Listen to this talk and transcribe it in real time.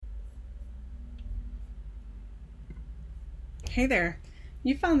Hey there,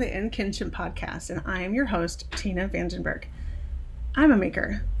 you found the Kinship podcast, and I am your host, Tina Vandenberg. I'm a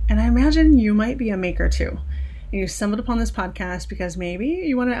maker, and I imagine you might be a maker too. And you stumbled upon this podcast because maybe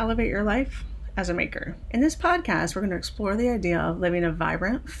you want to elevate your life as a maker. In this podcast, we're going to explore the idea of living a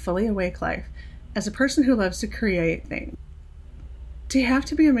vibrant, fully awake life as a person who loves to create things. Do you have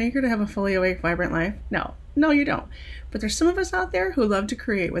to be a maker to have a fully awake, vibrant life? No, you don't. But there's some of us out there who love to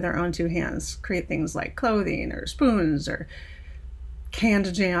create with our own two hands. Create things like clothing or spoons or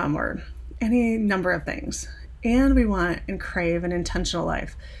canned jam or any number of things. And we want and crave an intentional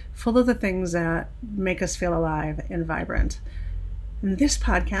life full of the things that make us feel alive and vibrant. And this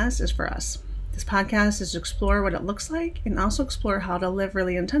podcast is for us. This podcast is to explore what it looks like and also explore how to live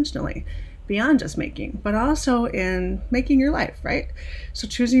really intentionally beyond just making, but also in making your life, right? So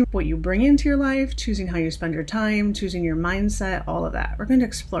choosing what you bring into your life, choosing how you spend your time, choosing your mindset, all of that. We're going to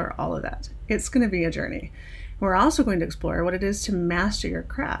explore all of that. It's going to be a journey. We're also going to explore what it is to master your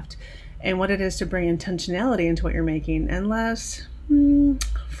craft and what it is to bring intentionality into what you're making and less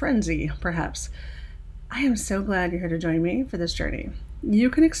frenzy, perhaps. I am so glad you're here to join me for this journey.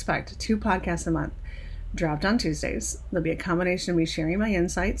 You can expect 2 podcasts a month, dropped on Tuesdays. There'll be a combination of me sharing my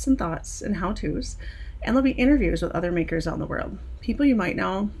insights and thoughts and how-tos, and there'll be interviews with other makers out in the world. People you might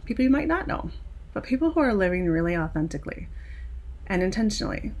know, people you might not know, but people who are living really authentically and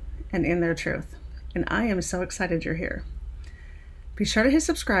intentionally and in their truth. And I am so excited you're here. Be sure to hit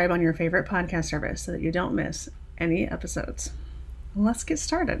subscribe on your favorite podcast service so that you don't miss any episodes. Let's get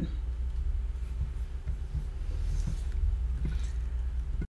started.